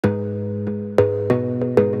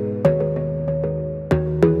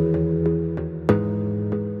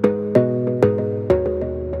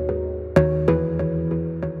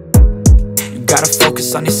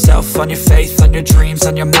on yourself, on your faith, on your dreams,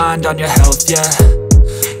 on your mind, on your health, yeah.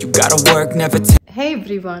 You gotta work, never Hey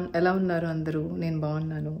everyone, ఎలా ఉన్నారు అందరూ? నేను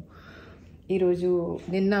బాగున్నాను. ఈరోజు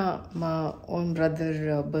నిన్న మా ఓన్ బ్రదర్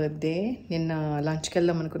బర్త్డే. నిన్న లంచ్కి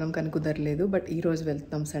వెళ్దాం అనుకున్నాం కానీ కుదరలేదు. బట్ ఈరోజు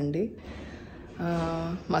వెళ్తున్నాం సండే.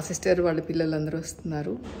 మా సిస్టర్ వాళ్ళ పిల్లలందరూ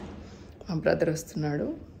వస్తున్నారు, మా బ్రదర్ వస్తున్నాడు.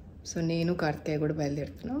 సో నేను కార్తికేయ కూడా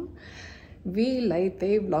బయలుదేరుతున్నాం. వీళ్ళైతే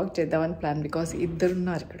వ్లాగ్ చేద్దామని ప్లాన్, బికాస్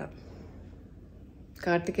ఇద్దరున్నారు ఇక్కడ,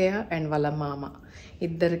 కార్తికేయ అండ్ వాళ్ళ మామ.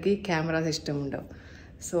 ఇద్దరికి కెమెరా సిస్టమ్ ఉండవు.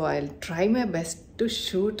 So I will try my best to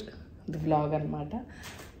shoot the vlog అనమాట.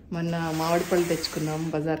 మొన్న మామిడి పళ్ళు తెచ్చుకున్నాం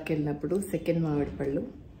బజార్కి వెళ్ళినప్పుడు, సెకండ్ మామిడి పళ్ళు.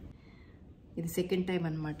 ఇది సెకండ్ టైం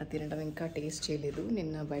అనమాట తినడం, ఇంకా టేస్ట్ చేయలేదు.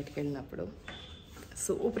 నిన్న బయటకు వెళ్ళినప్పుడు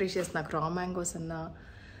సో ప్రీషియస్. నాకు రా మ్యాంగోస్ అన్న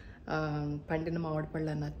పండిన మామిడి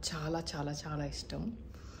పళ్ళు అన్న చాలా చాలా చాలా ఇష్టం.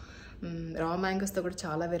 రా మ్యాంగోస్తో కూడా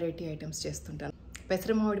చాలా వెరైటీ ఐటమ్స్ చేస్తుంటాను.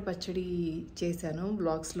 పెసర మామిడి పచ్చడి చేశాను,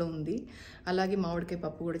 బ్లాగ్స్లో ఉంది. అలాగే మామిడికాయ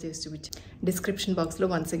పప్పు కూడా చేసి చూపించాను. డిస్క్రిప్షన్ బాక్స్లో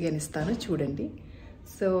వన్స్ అగైన్ ఇస్తాను, చూడండి.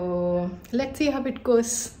 So let's see how it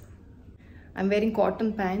goes. I'm wearing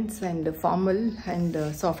cotton pants and formal and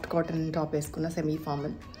soft cotton top వేసుకున్న, సెమీ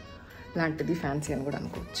ఫార్మల్ లాంటిది, ఫ్యాన్సీ అని కూడా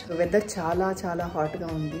అనుకోవచ్చు. వెదర్ చాలా చాలా హాట్గా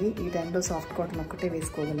ఉంది. ఈ టైంలో సాఫ్ట్ కాటన్ ఒక్కటే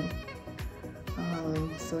వేసుకోగలం.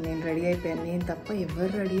 సో నేను రెడీ అయిపోయాను, నేను తప్ప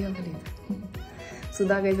ఎవరు రెడీ అవ్వలేదు.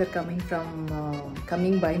 Sudha guys are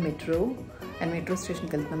coming by metro and metro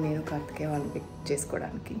స్టేషన్కి వెళ్తున్నాం నేను కార్తికేయ వాళ్ళని పిక్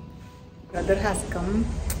చేసుకోవడానికి. బ్రదర్ హ్యాస్ కమ్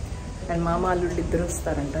అండ్ మామ అల్లుళ్ళు ఇద్దరు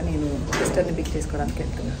వస్తారంట. నేను సిస్టర్ని పిక్ చేసుకోవడానికి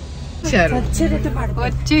వెళ్తున్నాను.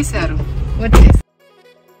 వచ్చేసారు.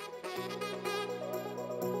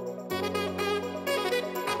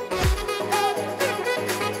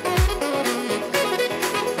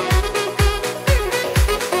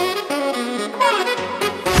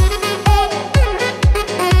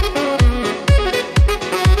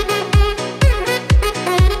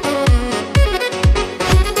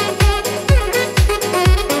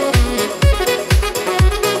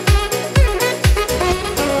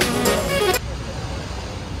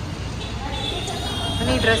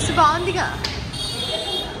 డ్రెస్ బాగుందిగా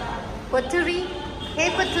పచ్చూరి. హే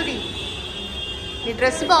పచ్చూరి, నీ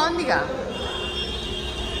dress బాగుందిగా.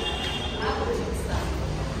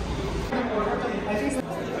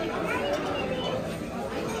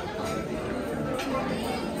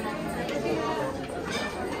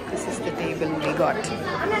 This is the table we got.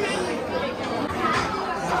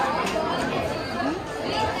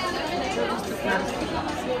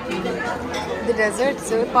 The desserts,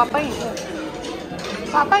 Papai.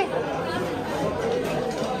 Papai,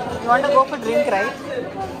 you want to go for drink, right?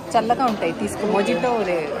 చల్లగా ఉంటాయి, తీసుకో. Mojito,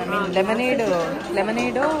 I mean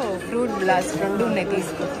lemonade fruit glass రెండు ఉన్నాయి,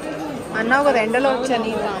 తీసుకో. అన్నావు కదా ఎండలో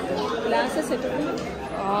వచ్చాను. గ్లాసెస్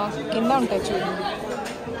కింద ఉంటాయి చూడండి.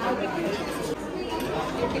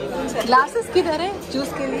 గ్లాసెస్ కిదరే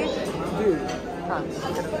జ్యూస్ కి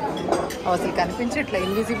అసలు కనిపించట్లే,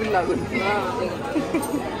 ఇన్విజిబుల్ లాగా ఉంది.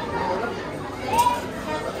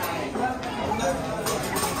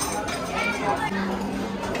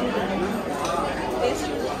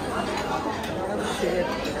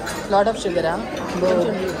 Lot of షుగరా?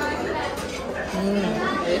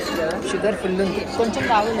 షుగర్ ఫుల్ ఉంది, కొంచెం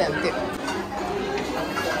తాగుంది అంతే.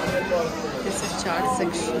 This is chat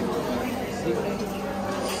section.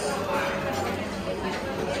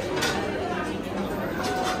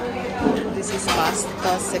 This is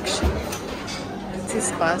pasta section. This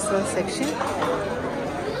is pasta section.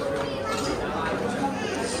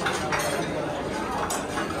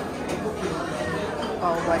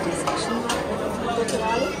 Pav bhaji section.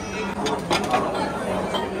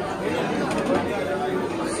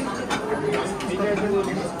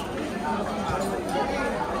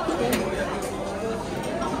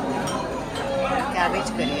 Cabbage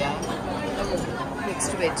కర్రీయా?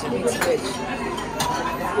 Mixed veg.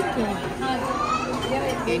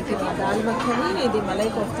 ఏంటి? దాల్ మఖని, ఇది మలై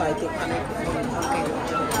కోఫ్తా. అయితే ఓకే,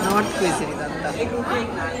 నార్త్ క్విజిన్ ఇదంతా.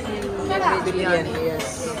 బిర్యానీ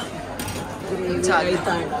చాలా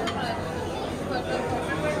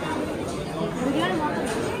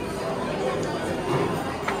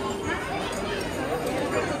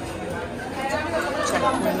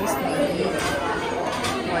చట్నీస్,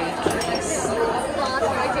 వైట్ రైస్,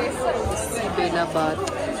 బేలాబాద్,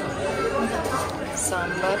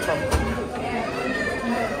 సాంబార్, పప్పు.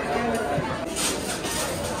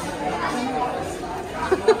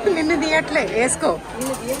 నిన్ను తీయట్లే, వేసుకో.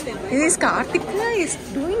 ఇది Karthik is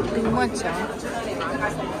doing too much.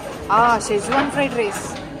 Schezwan fried rice,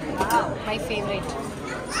 my favourite.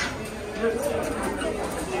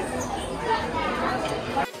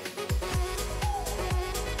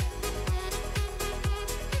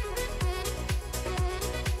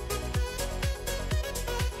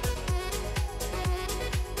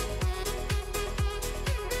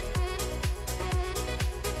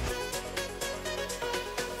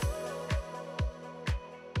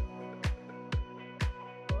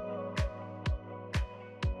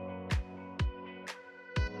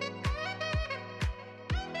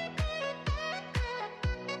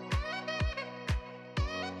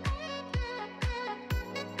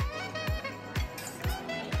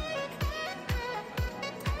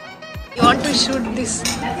 You want to shoot this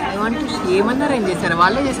I want to ఏమన్నా అరేంజ్ చేశారా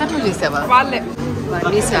వాళ్ళే చేశారు నువ్వు చేసావా వాళ్ళే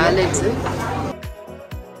అన్ని సాలెడ్స్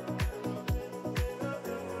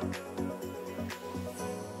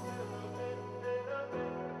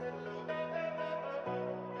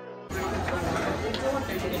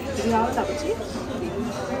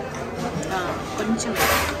కొంచెం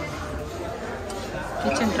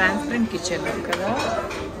కిచెన్ ట్రాన్స్పరెంట్ కిచెన్ కదా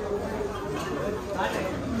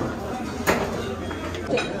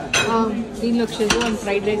దీనిలోకి షెజ్వాన్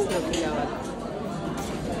ఫ్రైడ్ రైస్లోకి కావాలి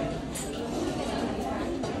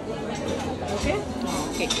ఓకే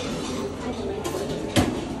ఓకే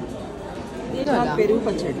పెరుగు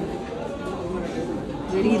పచ్చడి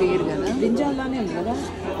వెరీ రేర్ కదా బ్రింజాల్లానే ఉంది కదా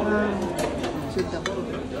చూద్దాం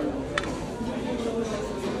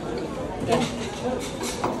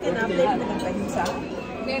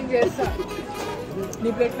నేను చేస్తా నీ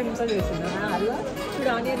ప్లేట్లో హింస చేసిందా అలా చూడు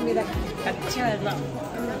ఆనియన్ మీద కచ్చా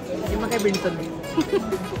నిమ్మకాయ పిండుతుంది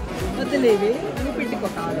వద్దులేవి నువ్వు పిండికో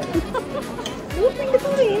కావాలి నువ్వు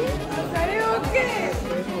పిండుతుంది సరే ఓకే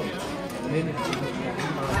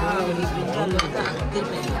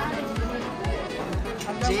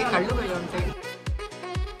కళ్ళు వెళ్ళి ఉంటాయి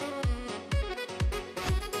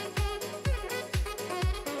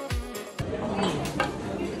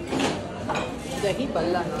दही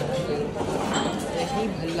भल्ला दही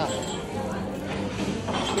Bhalla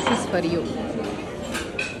this is for you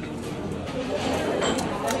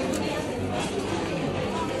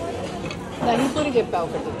दही पूरी చెప్పా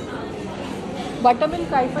ఒకటి బటర్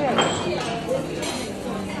మిల్క్ అయిపోయాయి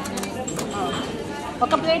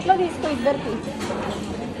ఒక ప్లేట్లో తీసుకో ఇద్దరికి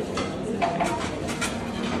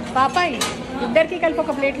పాపాయ్ ఇద్దరికి కలిపి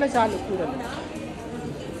ఒక ప్లేట్లో చాలు కూరలు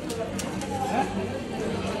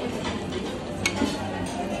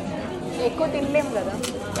ఎక్కువ తినలేము కదా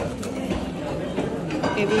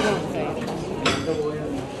హెవీగా ఉంటాయి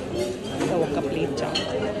ఒక ప్లేట్ చాలు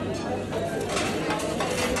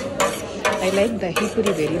I like dahi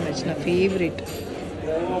puri very much నా ఫేవరెట్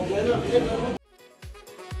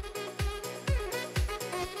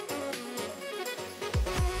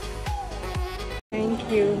థ్యాంక్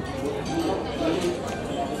యూ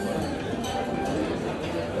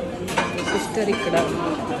సిస్టర్ ఇక్కడ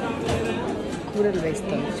కూరలు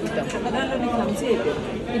వేస్తాను చూద్దాం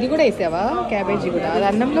ఇది కూడా వేసావా క్యాబేజీ కూడా అది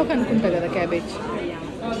అన్నంలోకి అనుకుంటా కదా క్యాబేజ్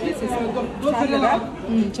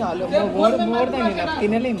చాలు మోర్ దాన్ని నాకు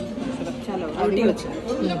తినలేము చాలా అది కూడా చాలు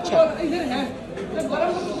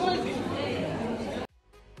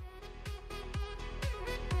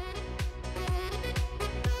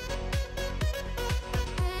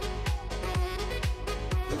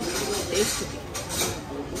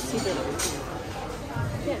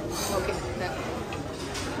ఓకే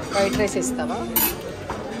వైట్ రైస్ ఇస్తావా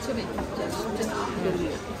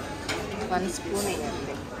 1 స్పూన్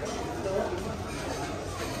వేయాలి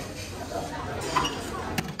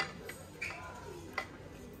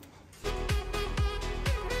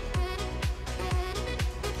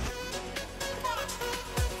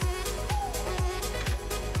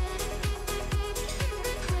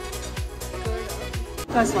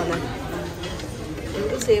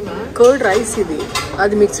కర్డ్ రైస్ ఇది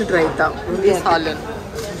అది mixed raita salan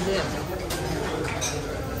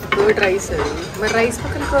curd rice అది మరి రైస్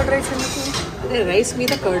పక్కన కర్డ్ రైస్ ఎందుకు రైస్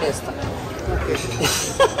మీద కర్డ్ వేస్తా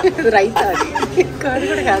రైతా అది కర్డ్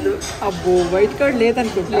కూడా కాదు అబ్బో వైట్ కర్డ్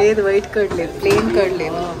లేదనుకుంటా లేదు వైట్ కర్డ్ లేదు ప్లెయిన్ కర్డ్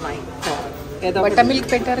లేదు బట్టర్ మిల్క్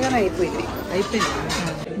పెట్టారు కానీ అయిపోయింది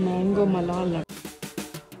మ్యాంగో మలాలా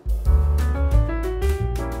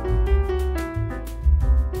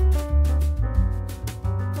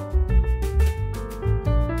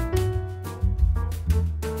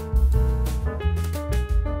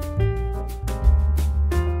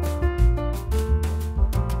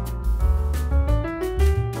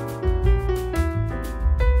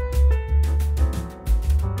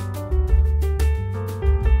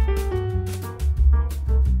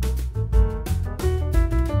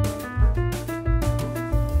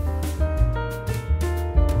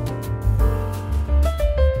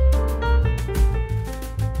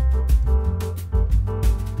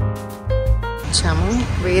వచ్చాము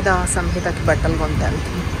వేద సంహితకి బట్టలు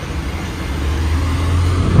కొనడానికి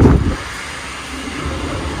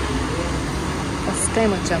ఫస్ట్ టైం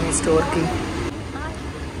వచ్చాము ఈ స్టోర్కి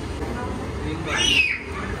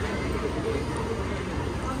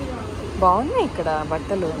బాగున్నాయి ఇక్కడ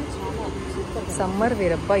బట్టలు సమ్మర్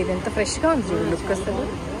వేరబ్బా ఇది ఎంత ఫ్రెష్గా ఉంది చూడు లుక్ అసలు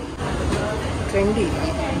ట్రెండీ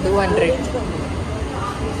 200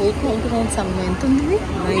 899 సమ్ ఎంత ఉంది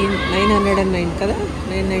 909 కదా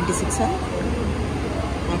 996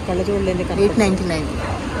 ఆ కళ్ళ చూడలేదు 899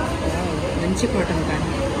 మంచి కాటన్ కానీ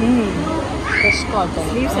ఫ్రెష్ కాటన్.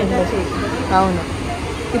 అవును,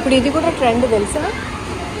 ఇప్పుడు ఇది కూడా ట్రెండ్ తెలుసా,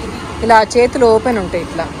 ఇలా చేతులు ఓపెన్ ఉంటాయి,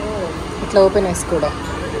 ఇట్లా ఇట్లా ఓపెన్ వేసుకోవడం,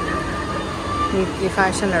 ఈ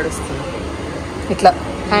ఫ్యాషన్ నడుస్తుంది. ఇట్లా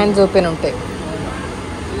హ్యాండ్స్ ఓపెన్ ఉంటాయి.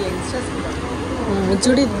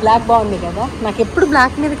 చూడు, ఇది బ్లాక్ బాగుంది కదా, నాకు ఎప్పుడు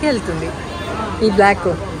బ్లాక్ మీదకే వెళ్తుంది ఈ black.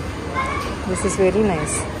 This is very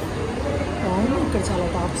nice. ఇక్కడ చాలా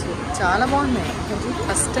టాప్స్ చాలా బాగున్నాయి,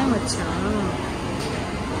 ఫస్ట్ టైం వచ్చాను.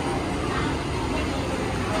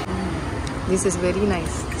 This is very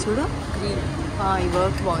nice. చూడు గ్రీన్, ఈ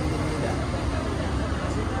వర్క్ బాగుంది.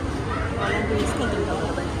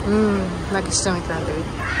 నాకు ఇష్టం ఇట్లాంటివి,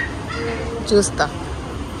 చూస్తా,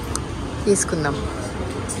 తీసుకుందాం.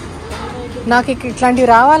 నాకు ఇట్లాంటివి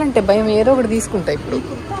రావాలంటే భయం, ఏదో ఒకటి తీసుకుంటా. ఇప్పుడు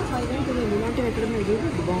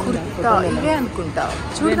కుర్తా ఇవే అనుకుంటా.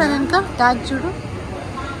 చూడు దాని వెనక ట్యాగ్ చూడు,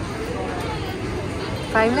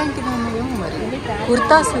 599 ఏమో మరి.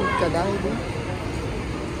 కుర్తా సూట్ కదా ఇది,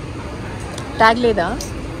 ట్యాగ్ లేదా?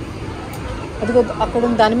 అది అక్కడ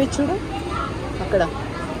ఉంది, దాని మీద చూడు, అక్కడ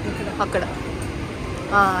అక్కడ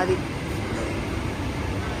అది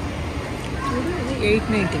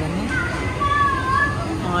 899.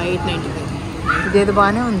 899. ఇదేదో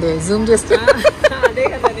బాగానే ఉంది, జూమ్ చేస్తా.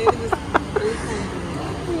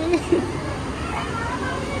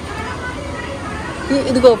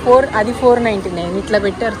 ఇదిగో 4, అది 499. ఇట్లా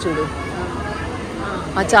పెట్టారు చూడు.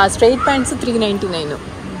 అచ్చా, స్ట్రైట్ ప్యాంట్స్ 399.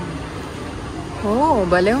 ఓ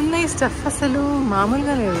భలే ఉన్నాయి స్టఫ్, అసలు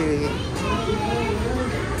మామూలుగా లేదు ఇది.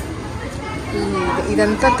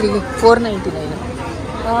 ఇదంతా 499.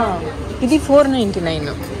 ఇది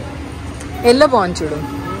 499. ఎల్లో బాగుంది చూడు,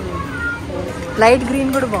 లైట్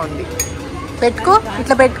గ్రీన్ కూడా బాగుంది. పెట్టుకో,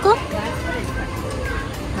 ఇట్లా పెట్టుకో.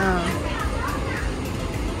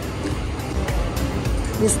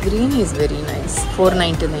 This green is very nice.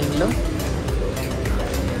 499లో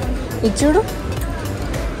ఇది చూడు,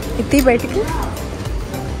 ఇది బయటికి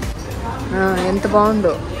ఎంత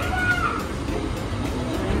బాగుందో.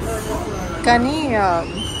 కానీ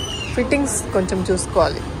ఫిట్టింగ్స్ కొంచెం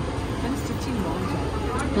చూసుకోవాలి.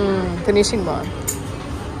 ఫినిషింగ్ బాగుంది.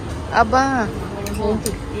 అబ్బా,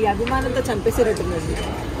 ఈ అభిమానంతో చంపేసేటట్టుందండి.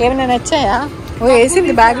 ఏమైనా నచ్చాయా? ఓ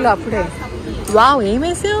వేసింది బ్యాగ్లో అప్పుడే. వావ్, ఏం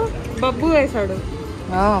వేసావు? బబ్బు వేసాడు.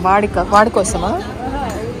 వాడి కోసమా?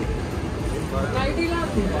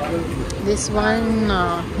 This one,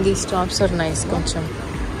 these tops are nice. కొంచెం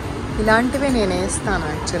ఇలాంటివే నేను వేస్తాను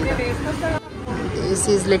యాక్చువల్గా. దిస్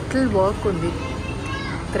ఈజ్ లిటిల్ వర్క్ ఉంది,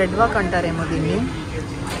 థ్రెడ్ వర్క్ అంటారేమో దీన్ని.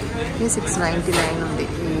 ఇది 699 ఉంది.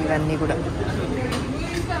 ఇవన్నీ కూడా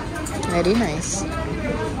వెరీ నైస్.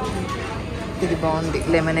 ఇది బాగుంది,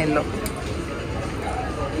 లెమన్ ఎల్లో.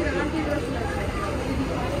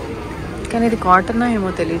 కానీ ఇది కాటనా ఏమో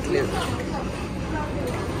తెలియట్లేదు.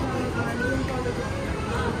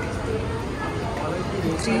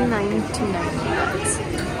 $399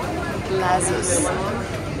 ప్లాజోస్,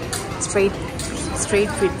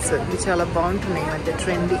 స్ట్రైట్ ఫిట్స్. ఇవి చాలా బాగుంటున్నాయి మధ్య,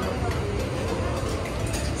 ట్రెండీ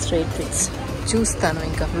స్ట్రైట్ ఫిట్స్. చూస్తాను,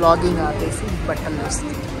 ఇంకా వ్లాగింగ్ ఆపేసి బట్టలు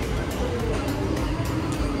చూస్తాను.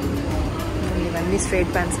 ఇవన్నీ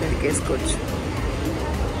స్ట్రైట్ ప్యాంట్స్ మీదకి వేసుకోవచ్చు.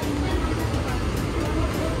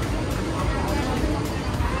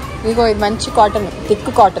 ఇగో ఇది మంచి కాటన్, థిక్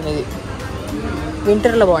కాటన్. ఇది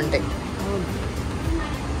వింటర్లో బాగుంటాయి.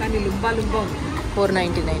 కానీ లుంబా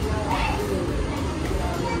 499.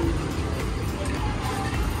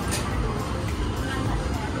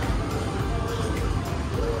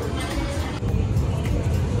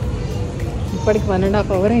 ఇప్పటికి 1.5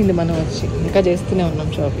 hour అయింది మనం వచ్చి, ఇంకా చేస్తూనే ఉన్నాం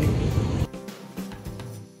షాపింగ్.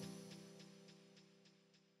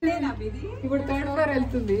 ఇప్పుడు 3rd floor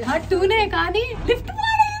వెళ్తుంది. 2నే కానీ lift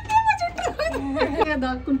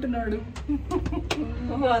దాక్కుంటున్నాడు.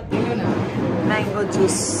 Mango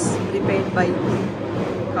juice prepared by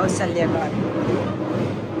Kaushalya గారు.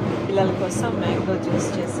 పిల్లల కోసం మ్యాంగో జ్యూస్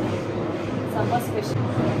చేసి సమ్మర్ స్పెషల్.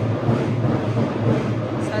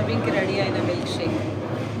 సర్వింగ్కి రెడీ అయిన milk shake.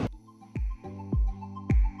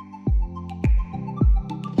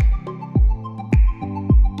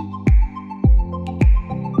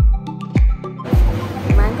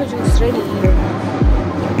 Mango juice ready.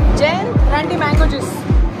 Jain రండి, మ్యాంగో జ్యూస్.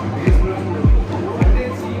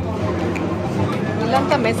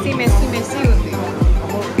 ఇల్లంతా మెస్సీ ఉంది.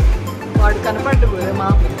 వాడు కనపడ్డు,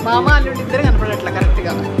 మామ అల్లుడు ఇద్దరు కనపడట్లా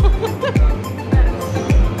కరెక్ట్గా.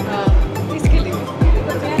 తీసుకెళ్ళి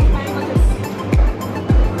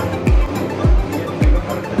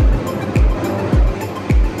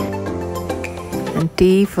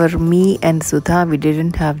tea for me and Sudha. We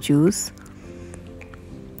didn't have juice.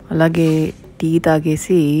 అలాగే టీ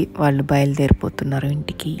తాగేసి వాళ్ళు బయలుదేరిపోతున్నారు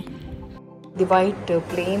ఇంటికి. ఇది వైట్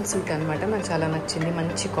ప్లెయిన్ సూట్ అనమాట. నాకు చాలా నచ్చింది,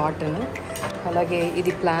 మంచి కాటన్. అలాగే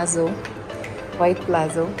ఇది ప్లాజో, వైట్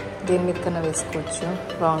ప్లాజో, దేని మీద కన్నా వేసుకోవచ్చు,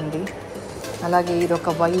 బాగుంది. అలాగే ఇది ఒక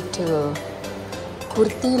వైట్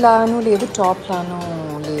కుర్తీలాను లేదు, టాప్ లాను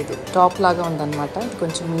లేదు, టాప్ లాగా ఉందన్నమాట. ఇది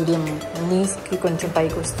కొంచెం మీడియం, నీస్కి కొంచెం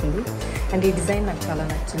పైకి వస్తుంది. అండ్ ఈ డిజైన్ నాకు చాలా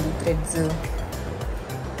నచ్చింది.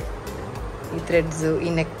 ఈ థ్రెడ్స్, ఈ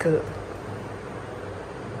నెక్,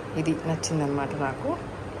 ఇది నచ్చిందనమాట నాకు.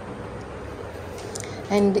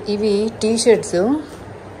 అండ్ ఇవి టీషర్ట్స్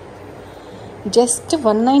జస్ట్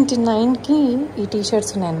 199కి ఈ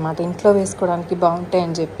టీషర్ట్స్ ఉన్నాయన్నమాట. ఇంట్లో వేసుకోవడానికి బాగుంటాయి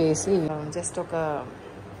అని చెప్పేసి జస్ట్ ఒక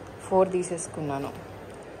 4 తీసేసుకున్నాను.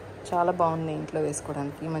 చాలా బాగున్నాయి ఇంట్లో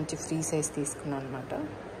వేసుకోవడానికి, మంచి ఫ్రీ సైజ్ తీసుకున్నాను అనమాట.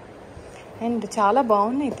 అండ్ చాలా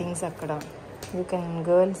బాగున్నాయి థింగ్స్ అక్కడ. యూ కెన్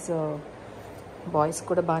గర్ల్స్ బాయ్స్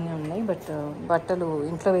కూడా బాగానే ఉన్నాయి. బట్ బట్టలు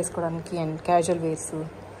ఇంట్లో వేసుకోవడానికి అండ్ క్యాజువల్ వేర్స్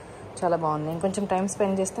చాలా బాగున్నాయి. ఇంకొంచెం టైం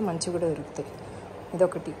స్పెండ్ చేస్తే మంచిగా కూడా దొరుకుతాయి.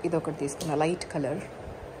 ఇదొకటి తీసుకున్నా, లైట్ కలర్.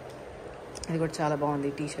 ఇది కూడా చాలా బాగుంది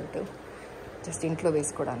టీషర్ట్, జస్ట్ ఇంట్లో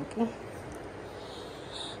వేసుకోవడానికి.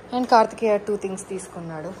 అండ్ కార్తికేయ 2 థింగ్స్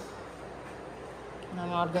తీసుకున్నాడు.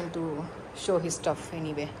 I'm not going to show his stuff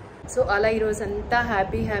anyway. So అలా ఈరోజు అంతా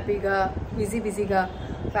హ్యాపీగా బిజీగా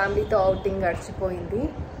ఫ్యామిలీతో అవుటింగ్ గడిచిపోయింది.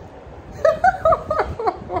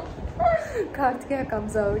 Karthikeya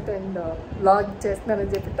comes out and vlog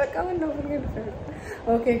చేస్తున్నారని చెప్పి టక్కమని లోపలికి వెళ్ళిపోయాడు.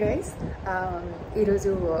 ఓకే గైస్,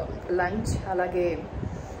 ఈరోజు లంచ్ అలాగే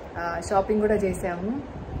షాపింగ్ కూడా చేసాము,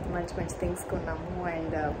 మంచి థింగ్స్ కొన్నాము.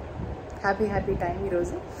 అండ్ హ్యాపీ టైం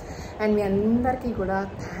ఈరోజు. అండ్ మీ అందరికీ కూడా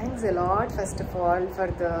thanks a lot first of all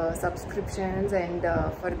for the subscriptions and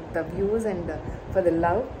for the views and for the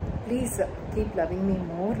love. Please keep loving me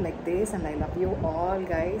more like this and I love you all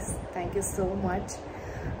guys. Thank you so much.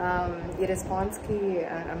 ఈ రెస్పాన్స్కి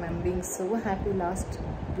I'm being so happy. Last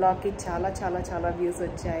బ్లాగ్కి చాలా views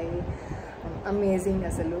వచ్చాయి. Amazing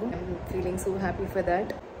అసలు. I'm feeling so happy for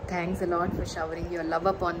that. Thanks a lot for showering your love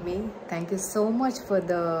upon me. Thank you so much for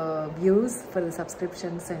the views, for the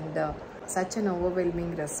subscriptions and such an overwhelming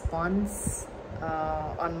response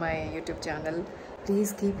on my YouTube channel.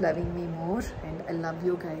 Please keep loving me more and I love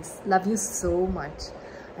you guys. Love you so much.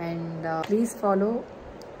 And please follow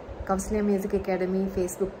Kousalya Music Academy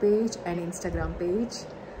Facebook page and Instagram page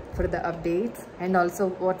for the updates. And also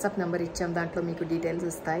WhatsApp number icham, dantlo meeku details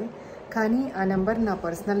vastayi. కానీ ఆ number నా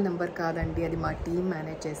personal number కాదండి, అది మా team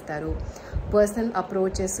manage చేస్తారు. Personal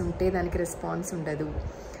approaches ఉంటే దానికి response ఉండదు.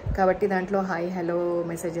 కాబట్టి దాంట్లో హాయ్ హలో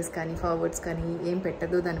మెసేజెస్ కానీ ఫార్వర్డ్స్ కానీ ఏం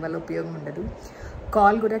పెట్టదు, దానివల్ల ఉపయోగం ఉండదు.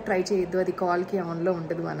 కాల్ కూడా ట్రై చేయొద్దు, అది కాల్కి ఆన్లో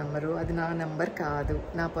ఉండదు ఆ నెంబరు. అది నా నెంబర్ కాదు,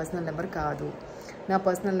 నా పర్సనల్ నెంబర్ కాదు. నా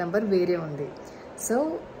పర్సనల్ నెంబర్ వేరే ఉంది. సో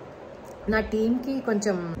నా టీమ్కి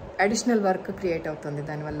కొంచెం అడిషనల్ వర్క్ క్రియేట్ అవుతుంది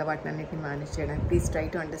దానివల్ల, వాటిని అన్నిటిని మేనేజ్ చేయడానికి. Please try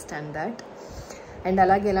to understand that. And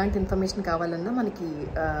అలాగే ఎలాంటి ఇన్ఫర్మేషన్ కావాలన్నా మనకి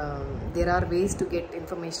there are ways to get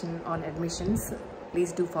information on admissions.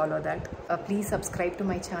 Please do follow that. Please subscribe to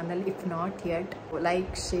my channel if not yet.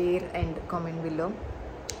 Like, share and comment below.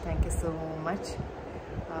 Thank you so much.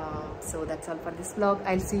 So that's all for this vlog.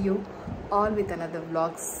 I'll see you all with another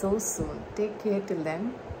vlog so soon. Take care till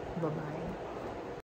then. Bye bye.